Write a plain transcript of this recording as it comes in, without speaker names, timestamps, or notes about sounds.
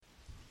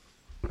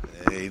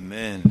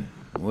Amen.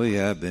 We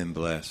have been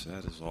blessed.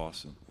 That is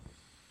awesome.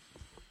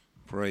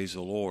 Praise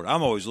the Lord.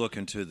 I'm always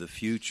looking to the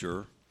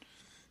future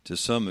to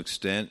some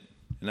extent.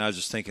 And I was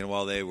just thinking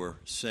while they were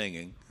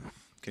singing,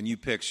 can you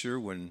picture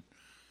when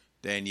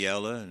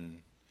Daniela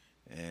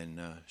and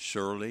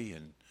Shirley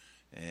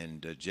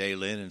and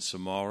Jaylyn and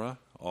Samara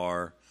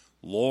are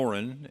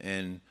Lauren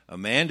and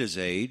Amanda's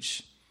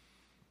age,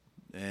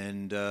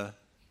 and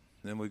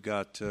then we've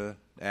got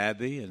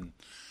Abby and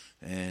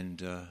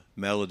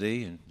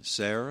Melody and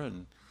Sarah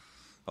and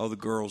all the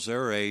girls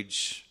their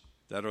age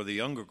that are the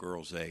younger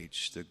girls'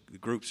 age. The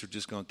groups are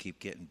just going to keep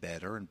getting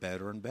better and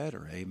better and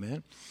better.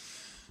 Amen.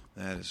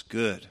 That is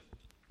good.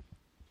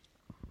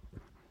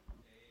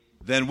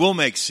 Then we'll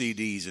make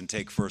CDs and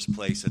take first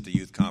place at the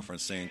youth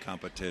conference singing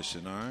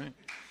competition, all right?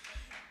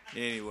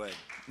 Anyway.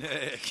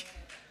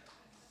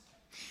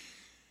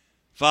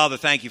 Father,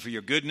 thank you for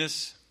your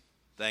goodness.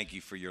 Thank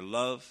you for your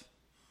love.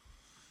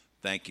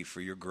 Thank you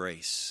for your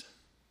grace.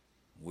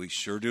 We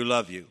sure do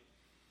love you.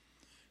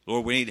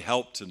 Lord, we need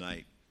help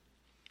tonight.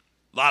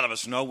 A lot of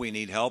us know we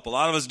need help. A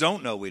lot of us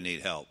don't know we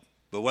need help.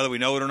 But whether we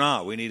know it or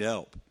not, we need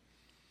help.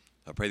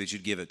 I pray that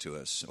you'd give it to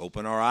us.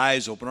 Open our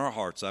eyes, open our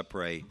hearts, I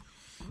pray.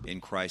 In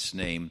Christ's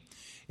name,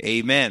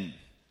 amen.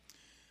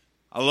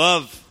 I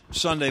love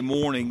Sunday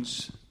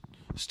mornings,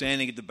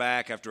 standing at the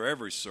back after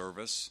every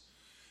service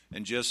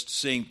and just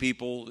seeing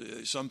people,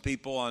 some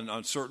people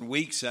on certain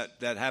weeks,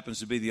 that happens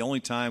to be the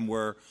only time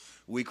where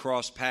we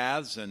cross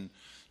paths, and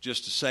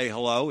just to say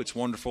hello. It's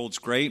wonderful. It's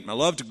great. And I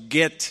love to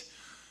get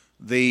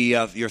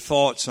your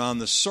thoughts on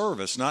the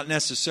service, not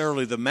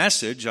necessarily the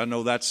message. I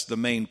know that's the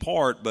main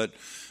part, but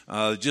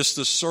just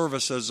the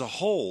service as a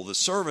whole. The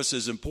service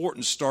is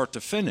important start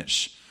to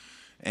finish.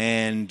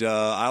 And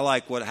I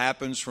like what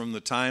happens from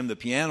the time the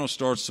piano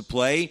starts to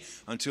play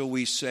until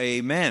we say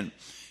amen.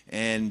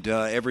 And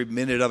every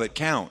minute of it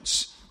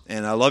counts.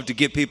 And I love to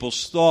get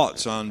people's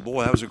thoughts on,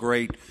 boy, that was a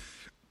great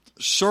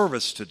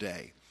service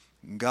today.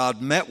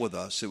 God met with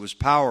us. It was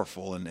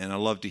powerful, and I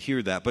love to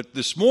hear that. But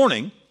this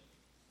morning,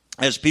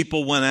 as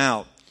people went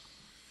out,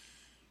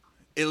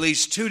 at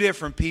least two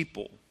different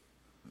people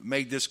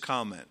made this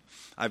comment.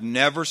 I've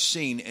never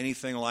seen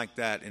anything like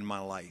that in my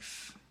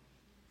life.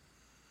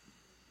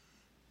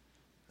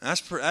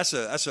 That's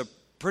a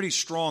pretty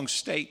strong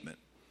statement.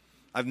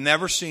 I've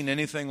never seen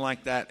anything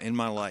like that in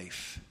my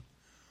life.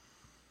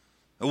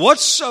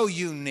 What's so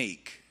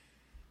unique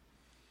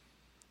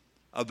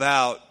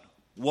about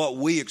what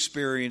we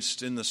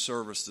experienced in the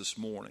service this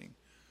morning?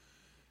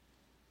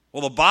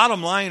 Well, the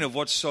bottom line of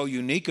what's so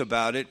unique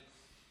about it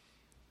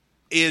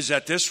is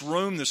that this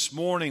room this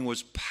morning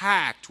was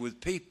packed with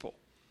people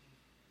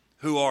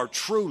who are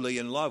truly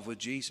in love with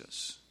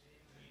Jesus.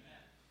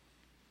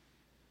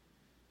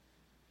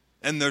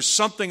 And there's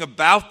something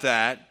about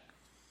that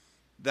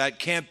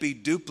can't be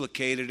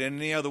duplicated in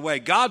any other way.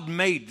 God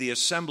made the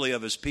assembly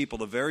of his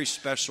people a very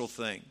special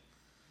thing.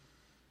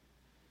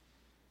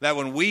 That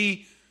when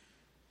we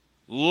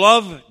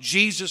love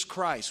Jesus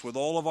Christ with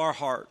all of our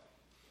heart,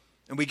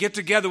 and we get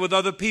together with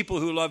other people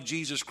who love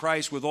Jesus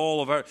Christ with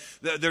all of our,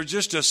 there's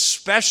just a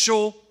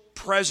special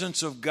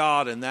presence of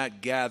God in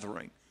that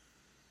gathering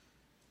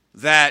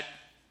that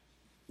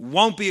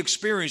won't be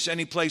experienced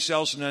anyplace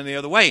else in any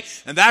other way.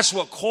 And that's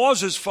what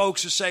causes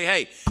folks to say,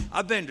 hey,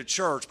 I've been to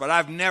church, but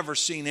I've never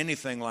seen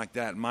anything like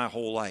that in my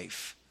whole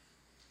life.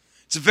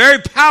 It's very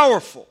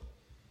powerful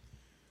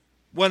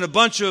when a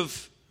bunch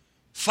of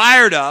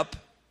fired up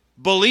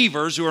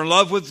believers who are in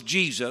love with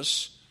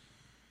Jesus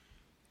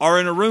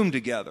are in a room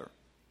together.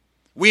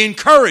 We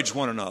encourage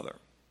one another.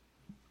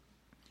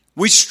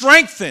 We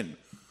strengthen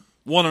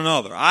one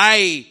another.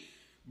 I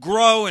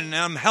grow and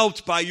I'm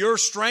helped by your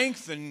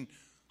strength, and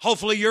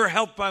hopefully you're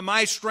helped by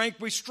my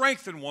strength. We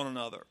strengthen one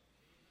another.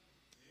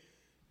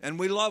 And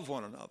we love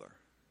one another.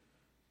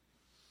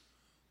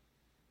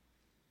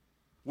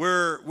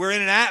 We're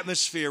in an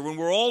atmosphere when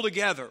we're all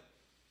together.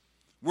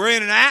 We're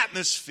in an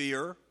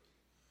atmosphere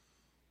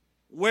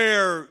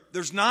where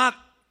there's not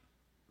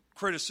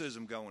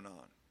criticism going on.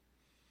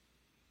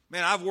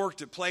 Man, I've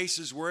worked at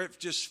places where it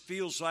just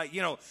feels like,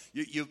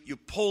 you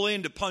pull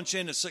in to punch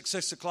in at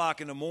 6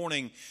 o'clock in the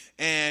morning,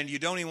 and you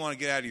don't even want to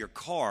get out of your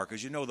car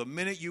because the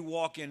minute you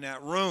walk in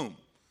that room,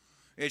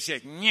 it's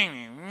like,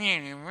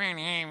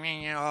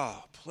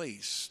 oh,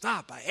 please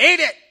stop. I hate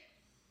it.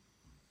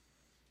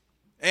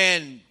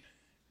 And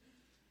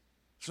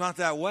it's not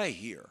that way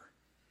here.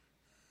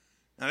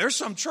 Now, there's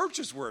some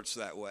churches where it's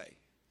that way.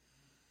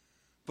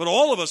 But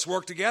all of us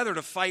work together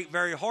to fight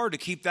very hard to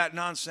keep that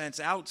nonsense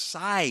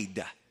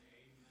outside.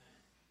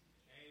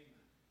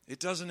 It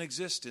doesn't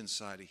exist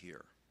inside of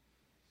here.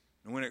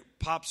 And when it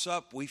pops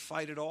up, we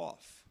fight it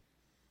off.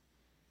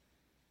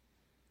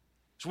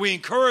 So we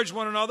encourage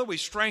one another. We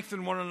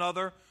strengthen one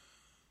another.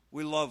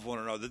 We love one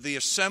another. The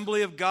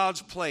assembly of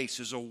God's place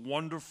is a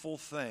wonderful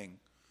thing.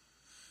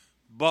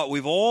 But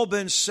we've all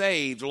been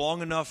saved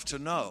long enough to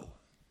know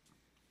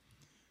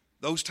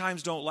those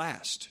times don't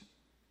last.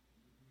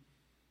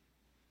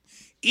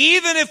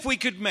 Even if we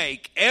could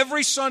make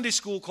every Sunday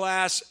school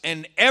class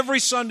and every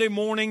Sunday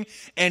morning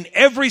and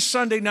every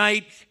Sunday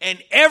night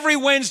and every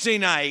Wednesday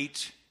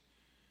night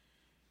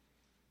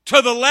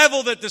to the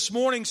level that this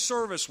morning's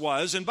service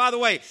was, and by the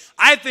way,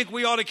 I think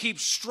we ought to keep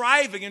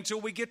striving until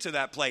we get to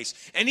that place.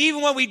 And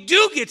even when we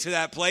do get to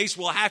that place,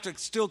 we'll have to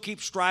still keep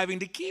striving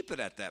to keep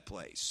it at that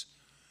place.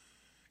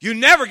 You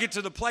never get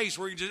to the place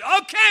where you just,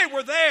 okay,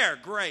 we're there,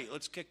 great,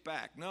 let's kick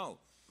back. No.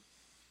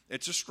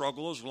 It's a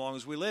struggle as long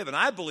as we live. And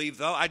I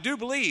do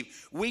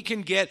believe we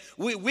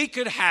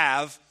could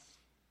have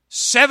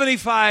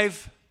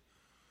 75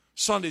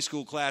 Sunday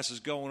school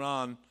classes going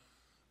on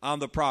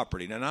the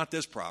property. Now, not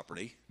this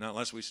property, not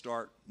unless we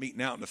start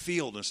meeting out in the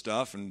field and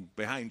stuff and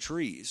behind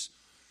trees.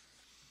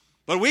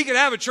 But we could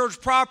have a church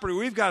property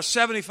where we've got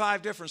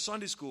 75 different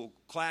Sunday school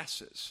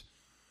classes.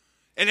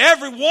 And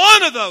every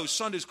one of those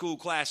Sunday school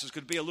classes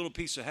could be a little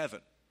piece of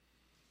heaven.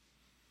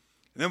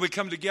 And then we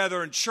come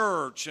together in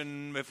church,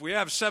 and if we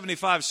have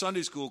 75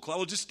 Sunday school classes,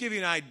 we'll just give you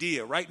an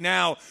idea. Right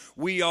now,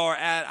 we are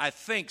at, I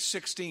think,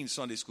 16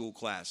 Sunday school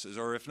classes,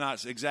 or if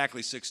not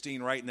exactly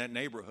 16, right in that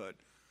neighborhood.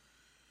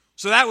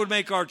 So that would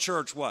make our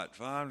church what?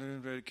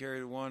 5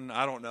 carry one,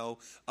 I don't know,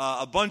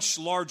 a bunch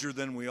larger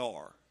than we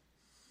are.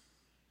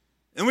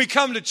 And we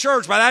come to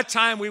church. By that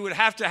time, we would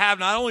have to have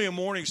not only a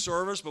morning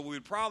service, but we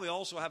would probably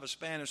also have a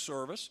Spanish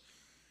service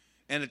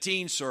and a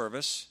teen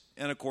service.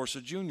 And, of course,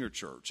 a junior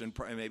church, and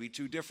maybe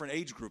 2 different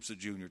age groups of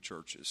junior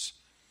churches.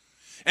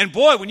 And,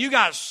 boy, when you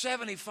got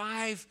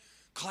 75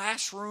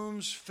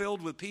 classrooms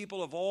filled with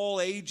people of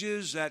all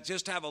ages that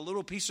just have a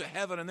little piece of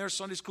heaven in their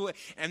Sunday school,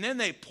 and then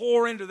they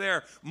pour into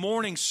their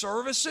morning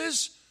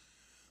services,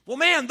 well,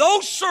 man,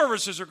 those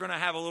services are going to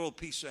have a little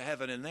piece of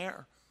heaven in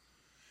there.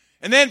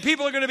 And then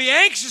people are going to be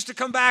anxious to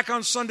come back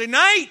on Sunday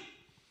night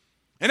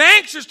and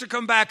anxious to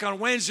come back on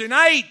Wednesday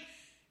night.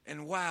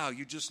 And wow,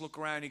 you just look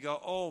around and you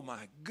go, oh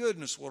my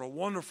goodness, what a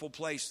wonderful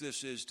place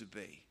this is to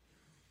be.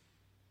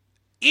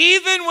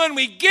 Even when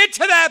we get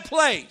to that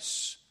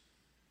place,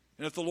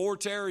 and if the Lord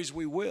tarries,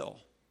 we will.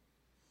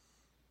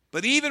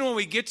 But even when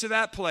we get to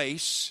that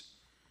place,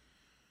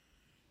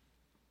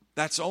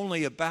 that's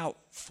only about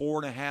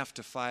 4.5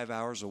 to 5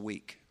 hours a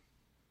week.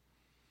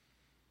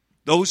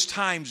 Those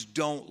times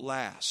don't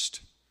last.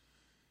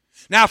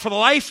 Now, for the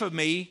life of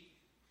me,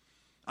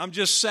 I'm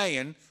just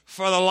saying,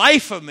 for the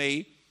life of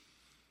me,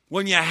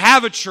 when you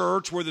have a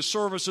church where the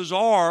services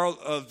are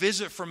a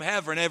visit from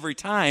heaven every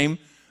time,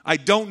 I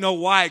don't know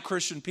why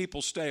Christian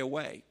people stay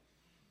away.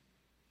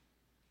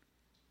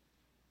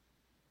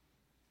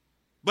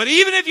 But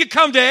even if you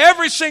come to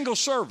every single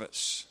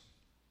service,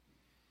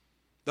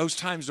 those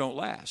times don't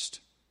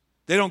last.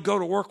 They don't go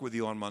to work with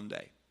you on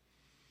Monday.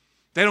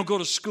 They don't go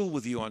to school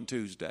with you on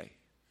Tuesday.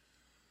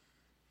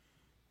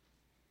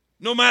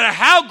 No matter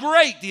how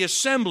great the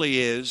assembly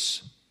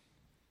is,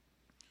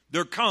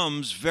 there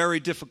comes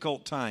very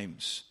difficult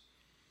times.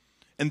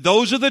 And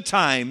those are the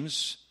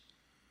times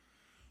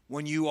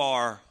when you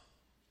are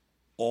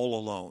all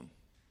alone.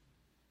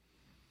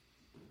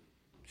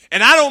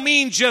 And I don't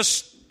mean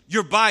just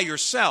you're by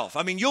yourself.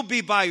 I mean, you'll be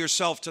by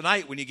yourself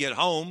tonight when you get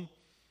home.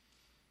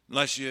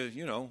 Unless you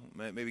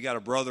maybe got a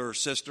brother or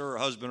sister or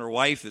husband or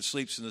wife that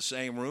sleeps in the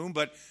same room.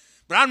 But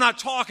I'm not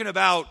talking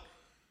about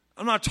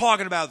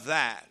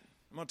that.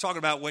 I'm not talking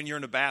about when you're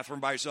in the bathroom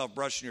by yourself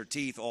brushing your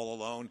teeth all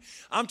alone.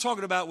 I'm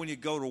talking about when you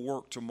go to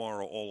work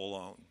tomorrow all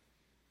alone.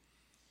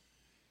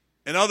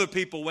 And other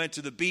people went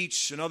to the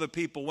beach, and other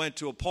people went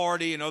to a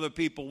party, and other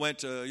people went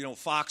to,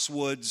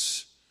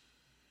 Foxwoods.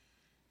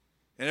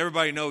 And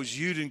everybody knows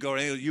you didn't go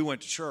to any, you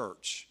went to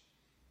church.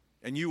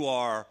 And you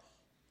are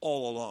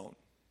all alone.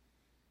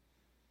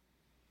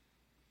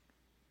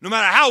 No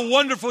matter how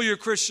wonderful your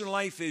Christian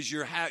life is,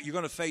 you're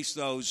going to face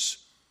those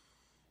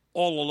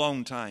all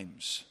alone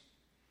times.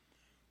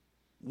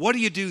 What do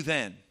you do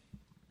then?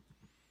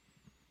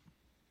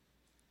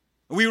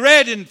 We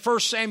read in 1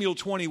 Samuel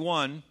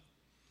 21,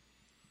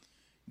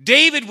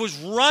 David was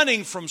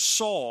running from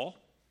Saul,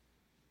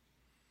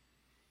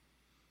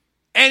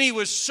 and he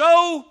was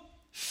so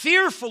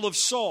fearful of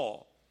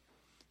Saul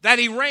that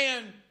he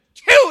ran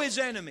to his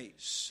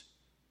enemies.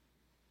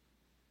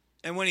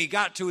 And when he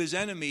got to his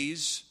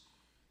enemies,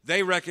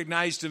 they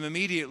recognized him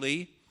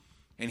immediately,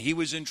 and he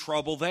was in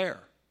trouble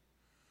there.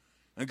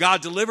 And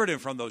God delivered him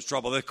from those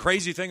trouble. The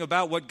crazy thing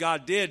about what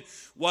God did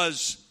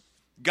was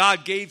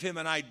God gave him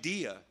an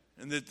idea.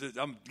 And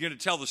I'm going to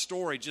tell the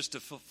story just to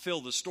fulfill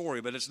the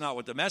story, but it's not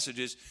what the message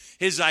is.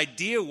 His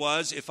idea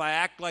was, if I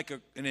act like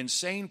an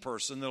insane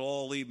person, they'll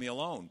all leave me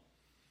alone.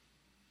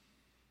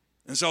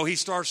 And so he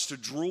starts to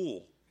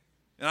drool.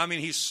 And I mean,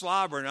 he's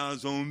slobbering on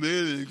his own.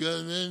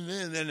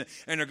 And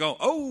they're going,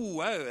 oh,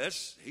 wow,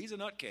 he's a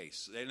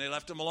nutcase. And they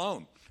left him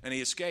alone. And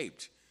he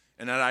escaped.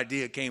 And that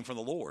idea came from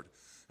the Lord.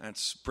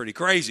 That's pretty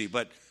crazy,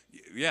 but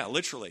yeah,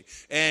 literally.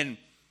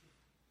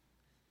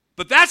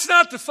 But that's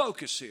not the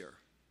focus here.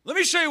 Let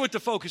me show you what the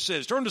focus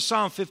is. Turn to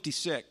Psalm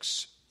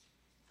 56.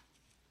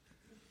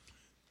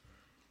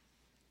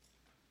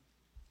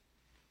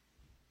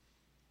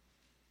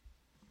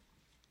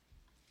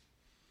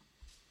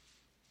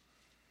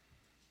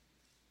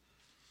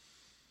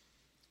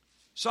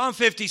 Psalm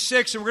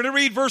 56, and we're going to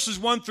read verses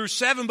 1 through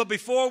 7, but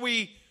before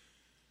we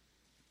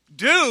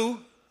do,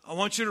 I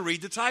want you to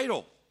read the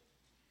title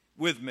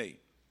with me.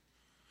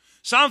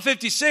 Psalm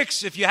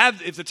 56, if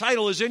the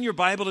title is in your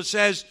Bible, it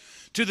says,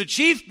 "To the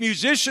chief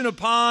musician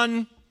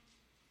upon,"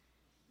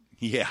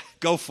 yeah,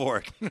 go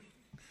for it,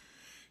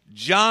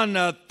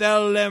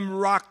 Jonathan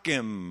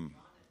Rockham.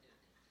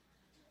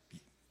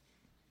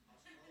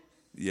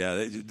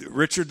 Yeah,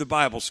 Richard the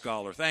Bible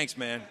scholar. Thanks,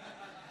 man.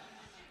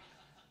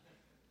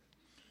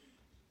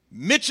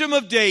 Mitcham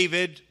of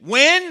David.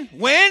 When?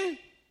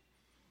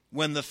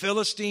 When the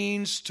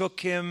Philistines took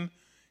him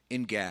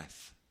in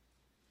Gath.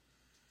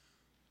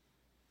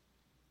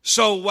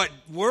 So what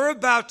we're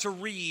about to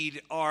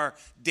read are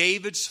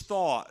David's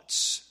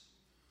thoughts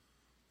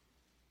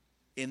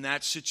in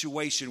that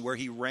situation where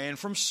he ran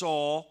from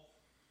Saul,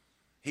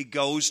 he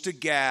goes to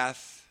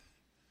Gath,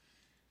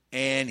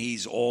 and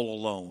he's all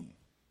alone.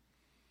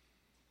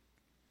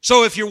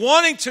 So if you're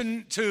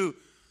wanting to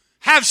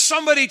have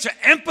somebody to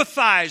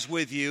empathize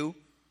with you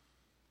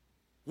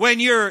when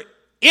you're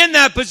in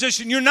that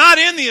position, you're not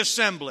in the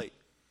assembly.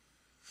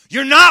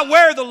 You're not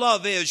where the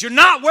love is. You're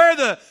not where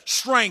the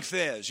strength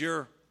is.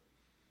 You're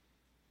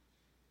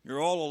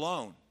all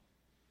alone.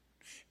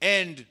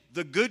 And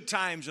the good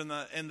times and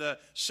the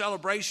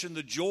celebration,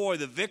 the joy,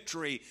 the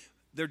victory,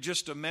 they're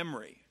just a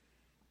memory.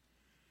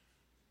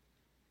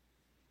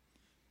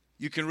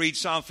 You can read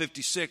Psalm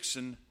 56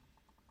 and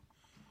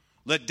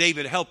let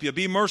David help you.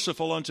 Be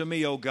merciful unto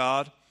me, O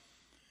God.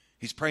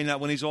 He's praying that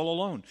when he's all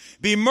alone.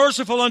 Be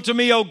merciful unto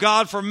me, O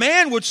God, for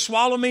man would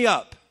swallow me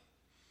up.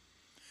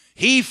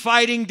 He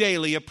fighting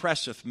daily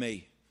oppresseth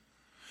me.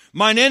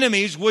 Mine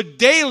enemies would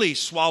daily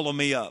swallow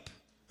me up,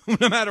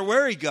 no matter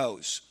where he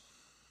goes.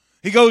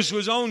 He goes to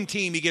his own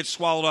team, he gets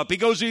swallowed up. He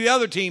goes to the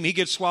other team, he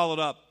gets swallowed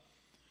up.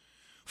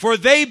 For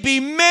they be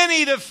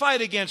many that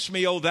fight against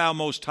me, O thou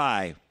most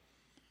high.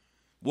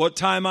 What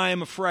time I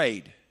am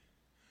afraid,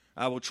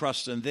 I will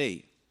trust in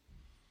thee.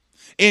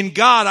 In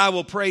God I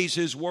will praise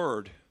his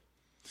word.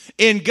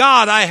 In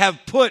God I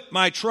have put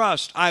my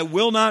trust. I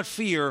will not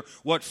fear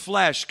what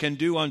flesh can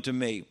do unto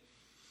me.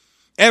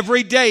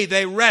 Every day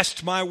they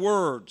wrest my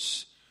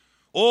words.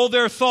 All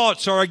their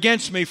thoughts are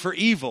against me for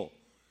evil.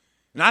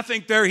 And I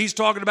think there he's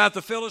talking about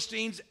the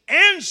Philistines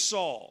and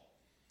Saul.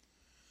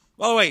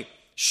 By the way,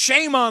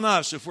 shame on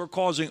us if we're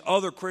causing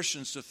other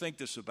Christians to think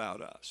this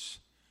about us.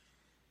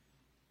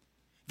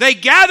 They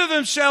gather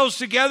themselves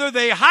together,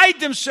 they hide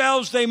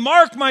themselves, they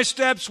mark my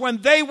steps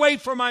when they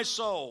wait for my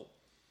soul.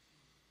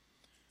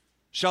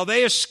 Shall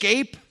they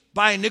escape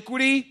by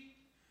iniquity?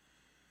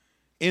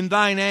 In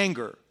thine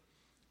anger,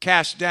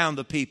 cast down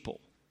the people,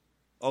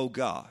 O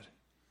God.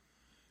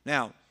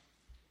 Now,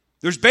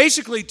 there's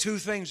basically two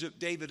things that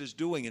David is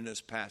doing in this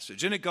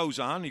passage. And it goes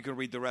on, you can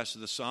read the rest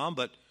of the psalm,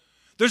 but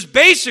there's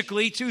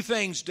basically two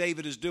things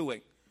David is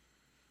doing.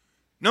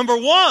 Number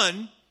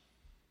one,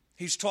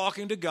 he's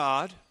talking to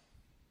God.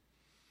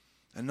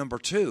 And number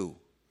two,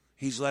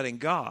 he's letting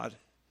God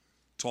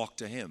talk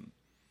to him.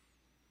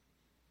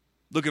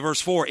 Look at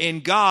verse 4. In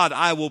God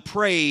I will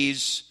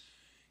praise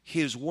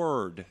his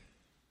word.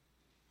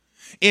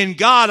 In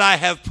God I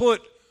have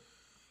put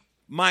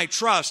my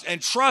trust.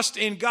 And trust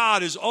in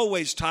God is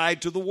always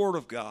tied to the word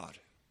of God.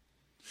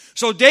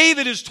 So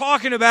David is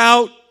talking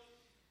about,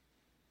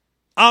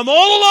 I'm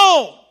all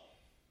alone.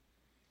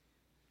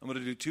 I'm going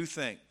to do two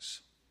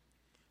things.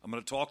 I'm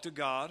going to talk to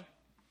God.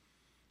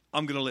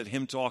 I'm going to let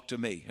him talk to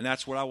me. And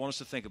that's what I want us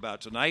to think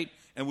about tonight.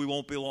 And we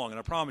won't be long. And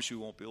I promise you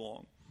we won't be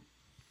long.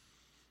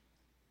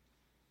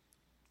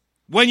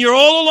 When you're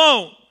all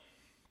alone,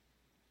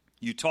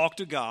 you talk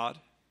to God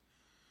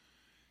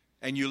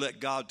and you let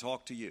God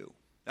talk to you.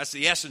 That's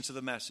the essence of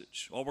the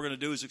message. All we're going to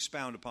do is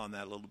expound upon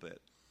that a little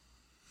bit.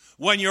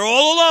 When you're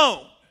all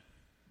alone,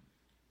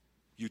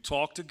 you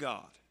talk to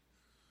God.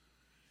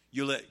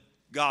 You let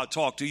God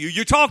talk to you.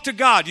 You talk to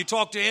God. You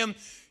talk to him.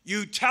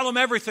 You tell him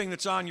everything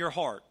that's on your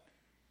heart.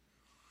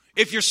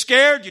 If you're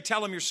scared, you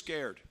tell him you're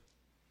scared.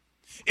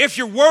 If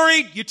you're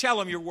worried, you tell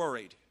him you're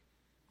worried.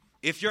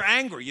 If you're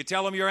angry, you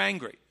tell him you're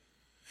angry.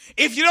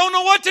 If you don't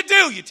know what to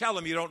do, you tell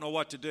him you don't know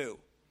what to do.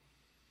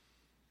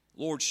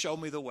 Lord, show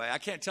me the way. I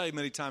can't tell you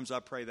many times I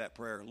pray that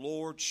prayer.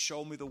 Lord,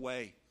 show me the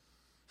way.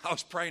 I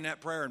was praying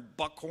that prayer in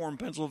Buckhorn,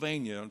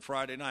 Pennsylvania on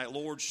Friday night.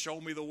 Lord, show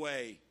me the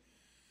way.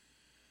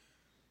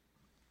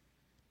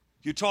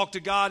 You talk to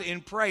God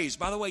in praise.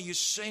 By the way, you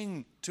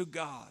sing to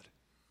God.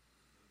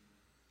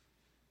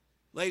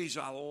 Ladies,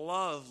 I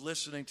love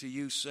listening to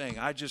you sing.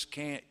 I just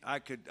can't,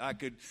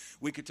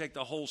 we could take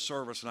the whole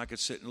service and I could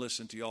sit and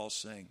listen to y'all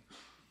sing.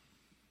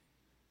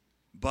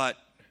 But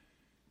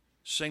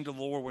sing to the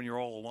Lord when you're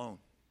all alone.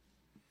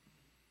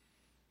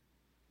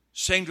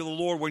 Sing to the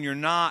Lord when you're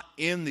not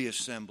in the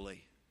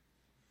assembly.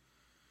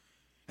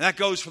 And that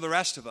goes for the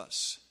rest of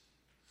us.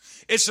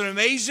 It's an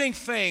amazing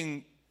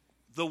thing,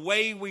 the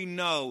way we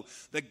know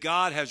that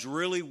God has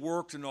really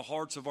worked in the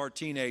hearts of our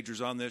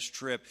teenagers on this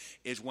trip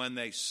is when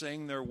they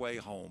sing their way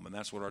home. And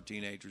that's what our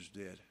teenagers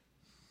did.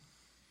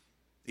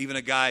 Even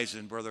the guys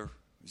in Brother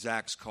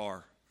Zach's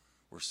car,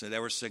 they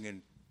were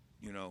singing,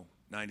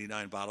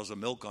 99 bottles of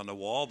milk on the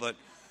wall, but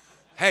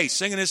hey,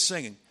 singing is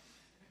singing.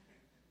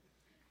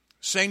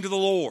 Sing to the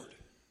Lord.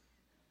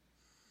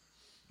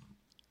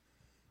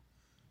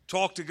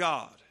 Talk to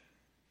God.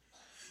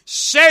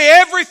 Say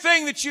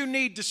everything that you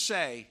need to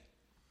say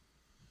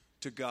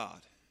to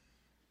God.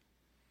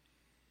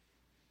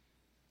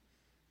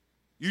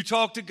 You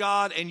talk to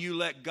God and you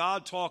let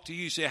God talk to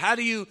you. You say, how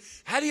do you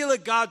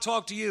let God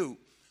talk to you?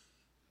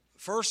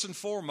 First and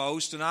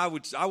foremost, and I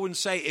wouldn't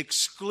say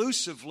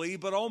exclusively,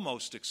 but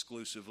almost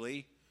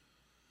exclusively,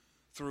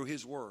 through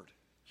His Word.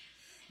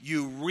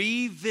 You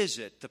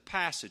revisit the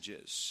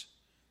passages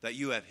that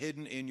you have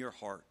hidden in your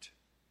heart.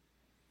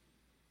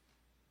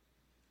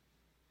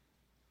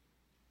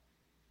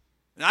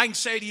 And I can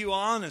say to you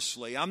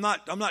honestly, I'm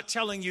not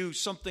telling you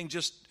something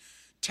just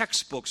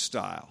textbook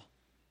style.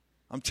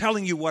 I'm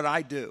telling you what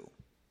I do.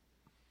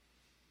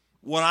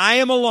 When I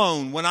am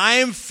alone, when I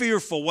am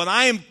fearful, when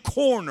I am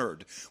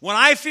cornered, when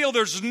I feel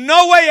there's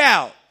no way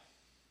out,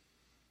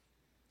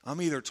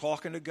 I'm either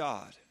talking to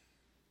God.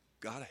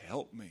 God,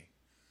 help me.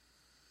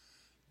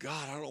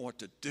 God, I don't know what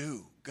to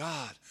do.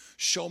 God,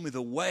 show me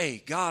the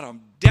way. God,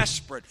 I'm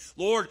desperate.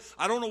 Lord,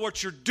 I don't know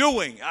what you're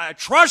doing. I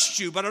trust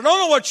you, but I don't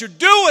know what you're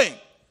doing.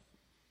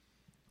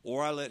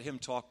 Or I let Him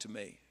talk to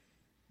me.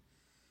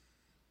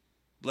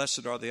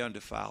 Blessed are the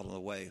undefiled in the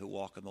way who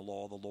walk in the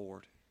law of the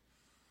Lord.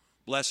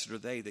 Blessed are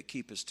they that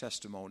keep His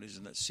testimonies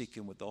and that seek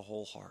Him with the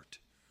whole heart.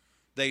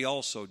 They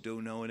also do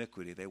no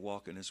iniquity. They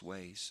walk in His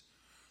ways.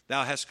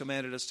 Thou hast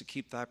commanded us to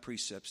keep Thy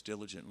precepts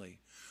diligently.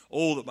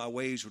 Oh, that my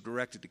ways were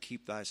directed to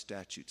keep Thy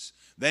statutes.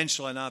 Then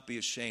shall I not be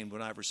ashamed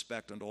when I have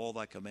respect unto all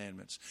Thy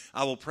commandments.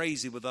 I will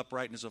praise Thee with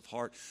uprightness of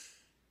heart.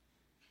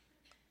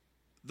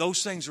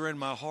 Those things are in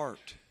my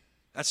heart.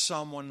 That's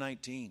Psalm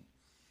 119.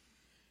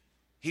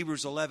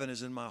 Hebrews 11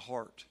 is in my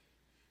heart.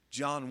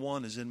 John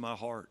 1 is in my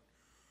heart.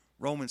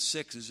 Romans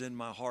 6 is in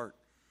my heart.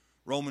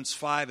 Romans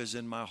 5 is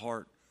in my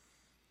heart.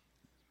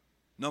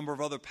 Number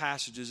of other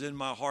passages in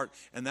my heart,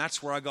 and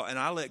that's where I go. And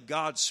I let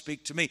God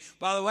speak to me.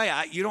 By the way,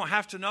 you don't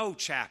have to know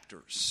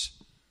chapters.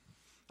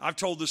 I've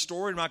told this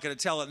story. I'm not going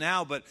to tell it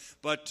now, but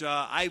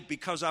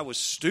because I was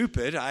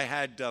stupid, I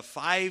had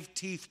 5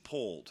 teeth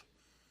pulled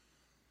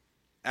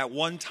at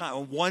one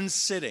time, one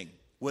sitting,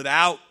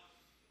 without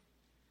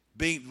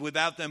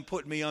them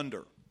putting me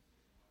under.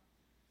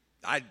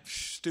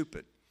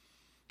 Stupid.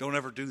 Don't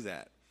ever do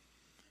that.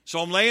 So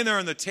I'm laying there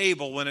on the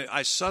table when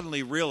I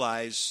suddenly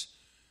realize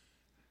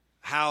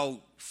how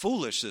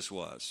foolish this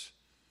was.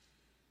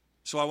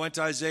 So I went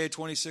to Isaiah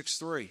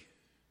 26:3.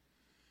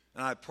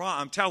 And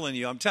I'm telling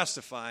you, I'm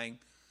testifying.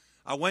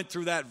 I went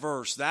through that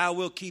verse. Thou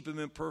wilt keep him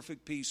in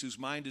perfect peace, whose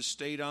mind is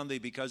stayed on thee,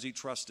 because he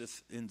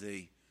trusteth in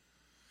thee.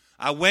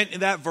 I went in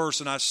that verse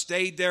and I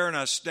stayed there and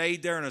I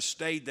stayed there and I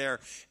stayed there.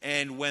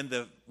 And when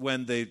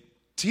the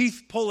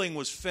teeth pulling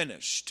was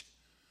finished,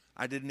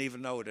 I didn't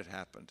even know it had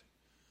happened.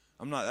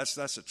 That's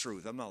the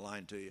truth. I'm not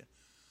lying to you.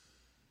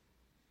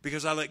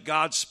 Because I let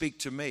God speak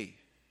to me.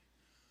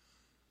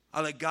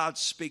 I let God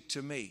speak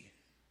to me.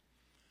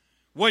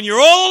 When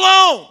you're all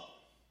alone,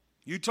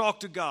 you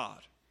talk to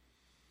God.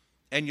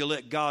 And you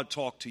let God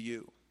talk to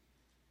you.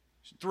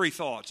 3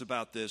 thoughts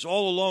about this.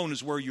 All alone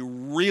is where you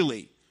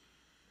really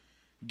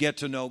get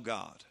to know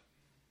God.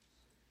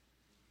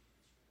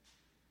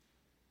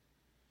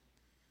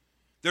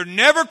 There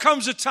never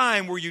comes a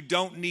time where you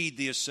don't need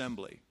the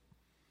assembly.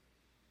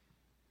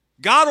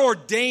 God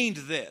ordained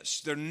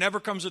this. There never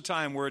comes a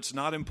time where it's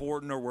not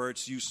important or where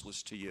it's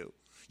useless to you.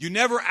 You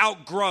never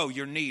outgrow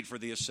your need for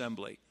the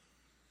assembly.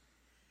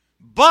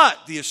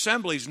 But the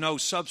assembly is no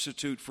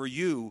substitute for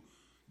you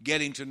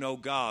getting to know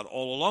God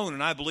all alone.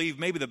 And I believe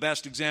maybe the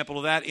best example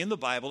of that in the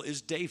Bible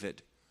is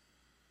David.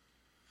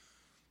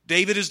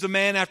 David is the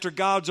man after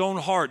God's own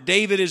heart.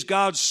 David is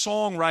God's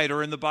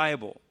songwriter in the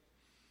Bible.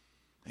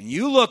 And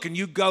you look and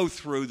you go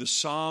through the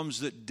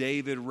Psalms that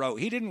David wrote.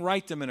 He didn't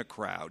write them in a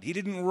crowd. He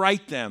didn't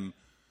write them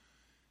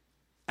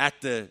at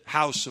the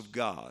house of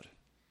God.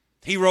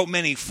 He wrote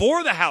many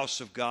for the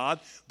house of God,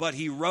 but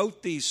he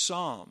wrote these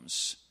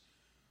Psalms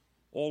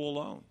all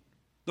alone.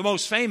 The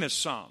most famous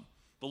Psalm,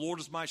 the Lord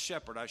is my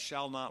shepherd, I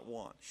shall not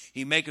want.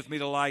 He maketh me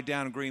to lie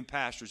down in green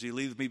pastures. He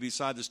leadeth me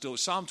beside the still.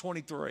 Psalm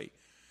 23.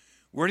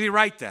 Where did he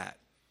write that?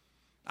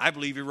 I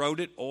believe he wrote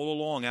it all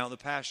along out in the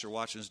pasture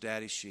watching his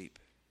daddy's sheep.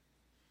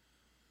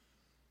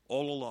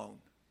 All alone.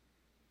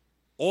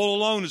 All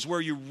alone is where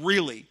you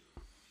really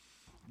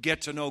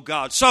get to know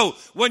God. So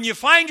when you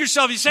find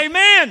yourself, you say,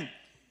 man,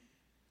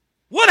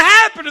 what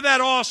happened to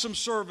that awesome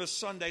service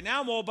Sunday?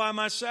 Now I'm all by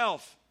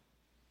myself.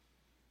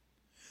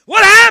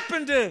 What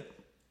happened to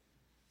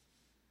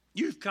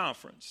youth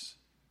conference?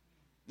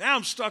 Now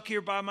I'm stuck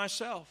here by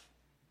myself.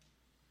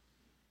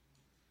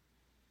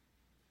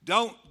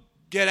 Don't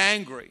get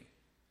angry.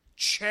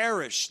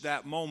 Cherish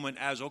that moment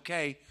as,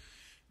 okay,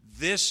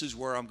 this is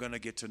where I'm going to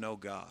get to know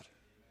God.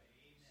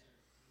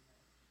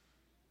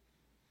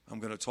 I'm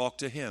going to talk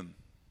to Him.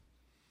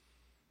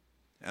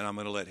 And I'm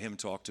going to let Him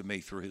talk to me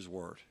through His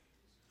Word.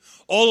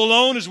 All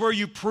alone is where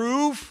you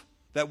prove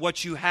that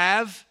what you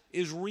have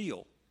is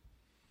real.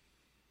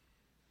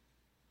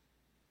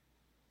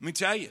 Let me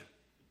tell you.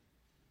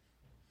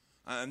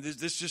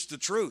 This is just the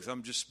truth.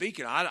 I'm just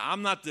speaking.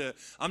 I'm not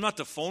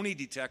the phony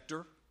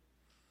detector.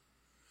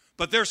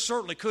 But there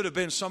certainly could have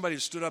been somebody who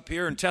stood up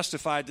here and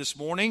testified this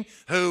morning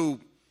who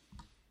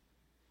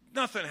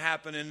nothing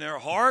happened in their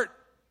heart.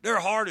 Their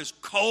heart is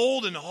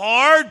cold and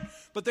hard,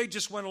 but they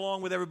just went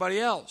along with everybody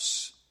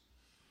else.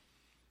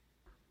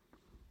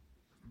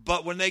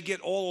 But when they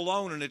get all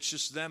alone and it's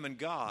just them and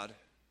God,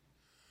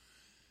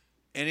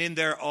 and in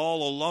their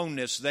all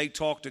aloneness, they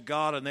talk to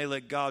God and they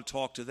let God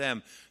talk to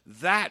them,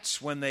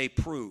 that's when they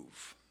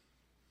prove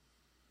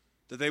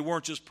that they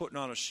weren't just putting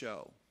on a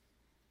show.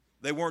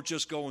 They weren't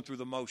just going through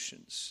the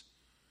motions.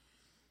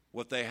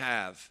 What they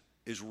have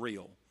is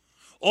real.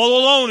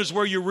 All alone is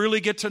where you really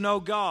get to know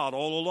God.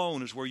 All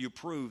alone is where you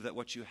prove that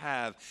what you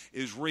have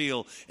is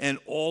real. And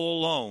all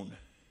alone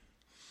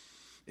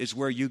is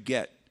where you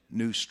get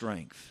new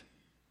strength.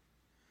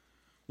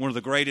 One of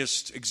the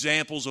greatest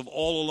examples of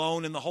all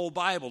alone in the whole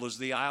Bible is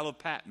the Isle of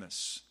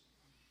Patmos.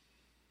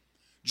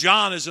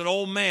 John is an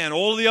old man.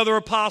 All of the other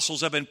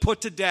apostles have been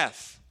put to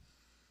death.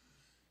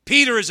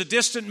 Peter is a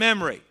distant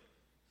memory.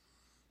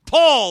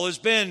 Paul has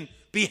been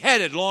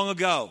beheaded long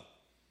ago.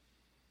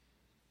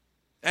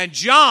 And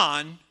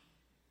John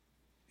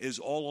is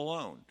all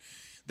alone.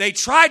 They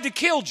tried to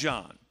kill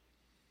John.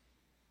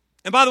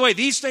 And by the way,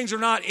 these things are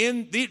not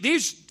in,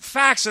 these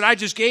facts that I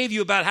just gave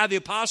you about how the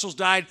apostles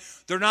died,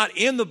 they're not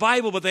in the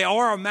Bible, but they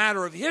are a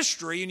matter of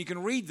history, and you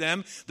can read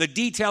them. The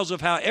details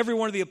of how every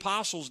one of the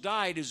apostles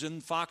died is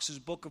in Fox's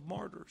Book of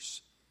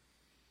Martyrs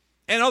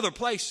and other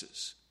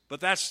places,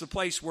 but that's the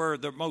place where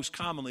they're most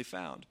commonly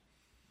found.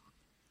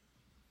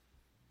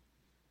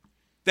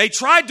 They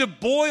tried to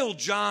boil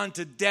John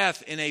to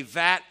death in a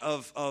vat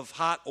of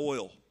hot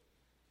oil,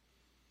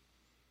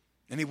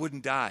 and he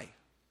wouldn't die.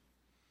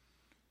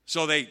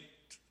 So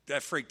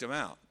that freaked him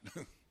out.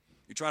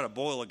 You try to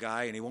boil a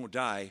guy and he won't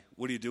die,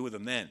 what do you do with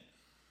him then?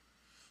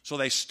 So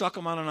they stuck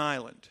him on an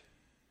island.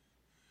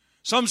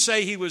 Some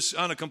say he was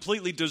on a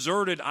completely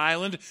deserted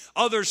island.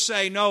 Others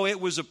say, no, it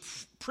was a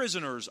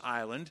prisoner's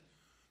island.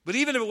 But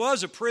even if it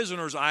was a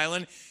prisoner's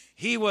island,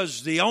 he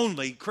was the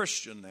only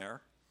Christian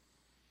there.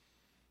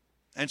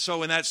 And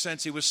so in that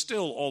sense, he was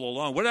still all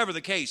alone. Whatever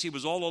the case, he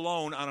was all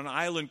alone on an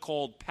island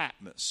called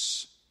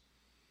Patmos.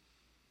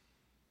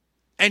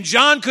 And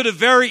John could have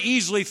very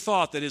easily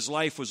thought that his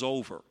life was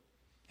over.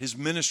 His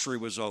ministry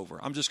was over.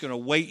 I'm just going to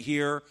wait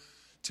here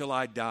till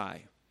I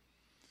die.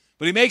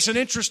 But he makes an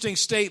interesting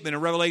statement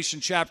in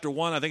Revelation chapter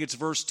 1. I think it's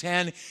verse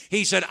 10.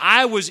 He said,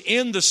 I was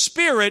in the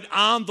Spirit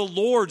on the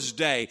Lord's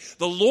day.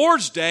 The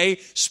Lord's day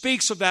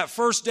speaks of that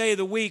first day of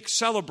the week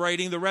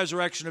celebrating the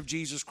resurrection of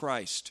Jesus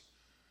Christ.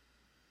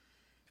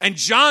 And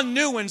John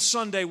knew when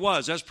Sunday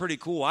was. That's pretty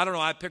cool. I don't know.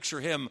 I picture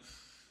him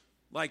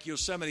like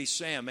Yosemite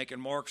Sam making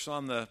marks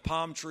on the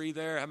palm tree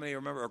there. How many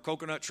remember? Or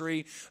coconut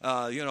tree.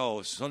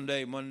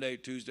 Sunday, Monday,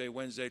 Tuesday,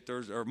 Wednesday,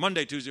 Thursday. Or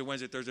Monday, Tuesday,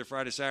 Wednesday, Thursday,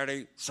 Friday,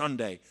 Saturday,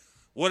 Sunday.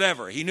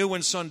 Whatever. He knew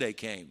when Sunday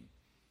came.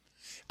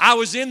 I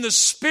was in the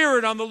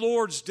Spirit on the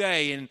Lord's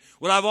day. And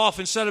what I've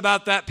often said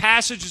about that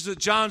passage is that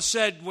John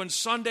said, when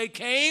Sunday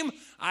came,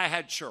 I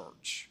had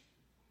church.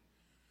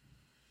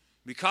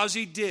 Because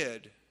he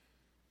did,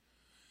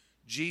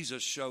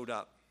 Jesus showed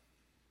up.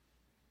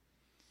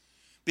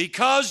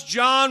 Because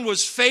John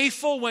was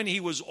faithful when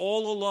he was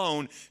all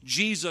alone,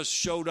 Jesus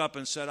showed up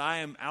and said, I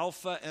am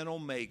Alpha and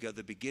Omega,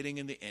 the beginning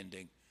and the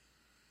ending.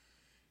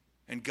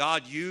 And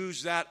God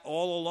used that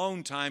all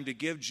alone time to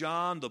give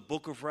John the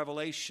book of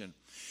Revelation.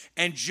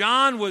 And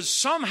John was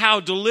somehow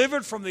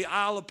delivered from the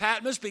Isle of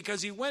Patmos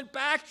because he went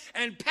back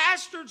and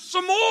pastored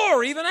some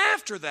more even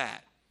after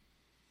that.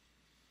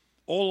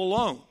 All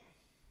alone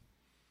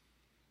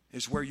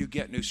is where you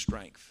get new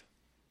strength.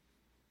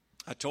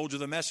 I told you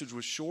the message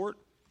was short.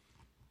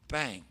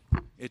 Bang,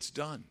 it's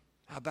done.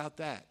 How about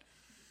that?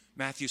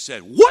 Matthew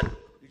said, what?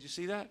 Did you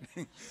see that?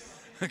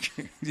 Did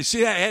you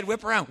see that head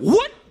whip around?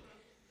 What?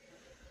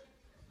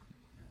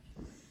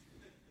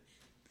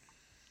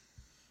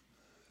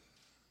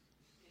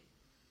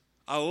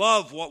 I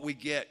love what we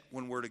get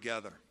when we're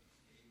together.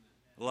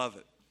 Love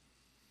it.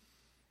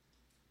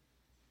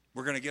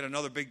 We're going to get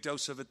another big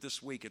dose of it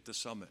this week at the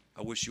summit.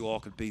 I wish you all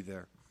could be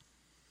there.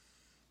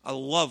 I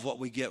love what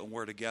we get when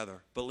we're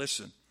together. But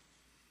listen,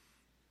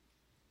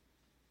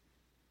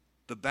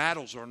 the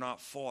battles are not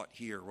fought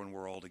here when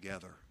we're all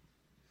together.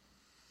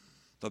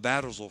 The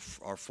battles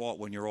are fought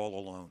when you're all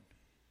alone.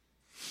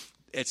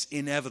 It's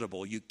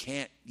inevitable. You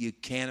can't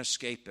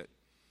escape it.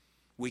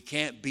 We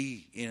can't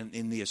be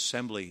in the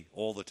assembly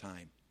all the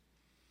time.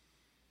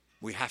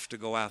 We have to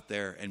go out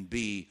there and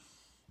be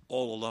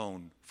all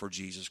alone for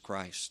Jesus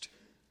Christ.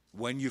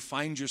 When you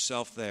find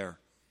yourself there,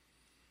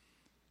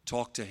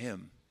 talk to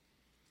him.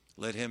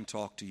 Let him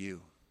talk to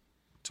you.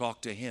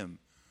 Talk to him.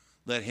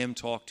 Let him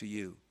talk to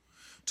you.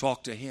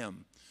 Talk to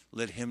him.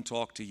 Let him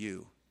talk to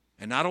you.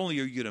 And not only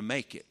are you going to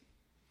make it,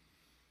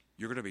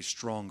 you're going to be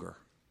stronger.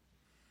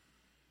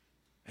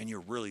 And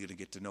you're really going to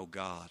get to know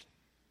God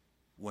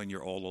when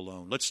you're all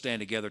alone. Let's stand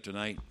together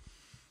tonight.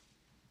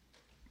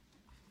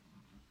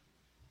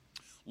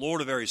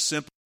 Lord, a very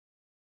simple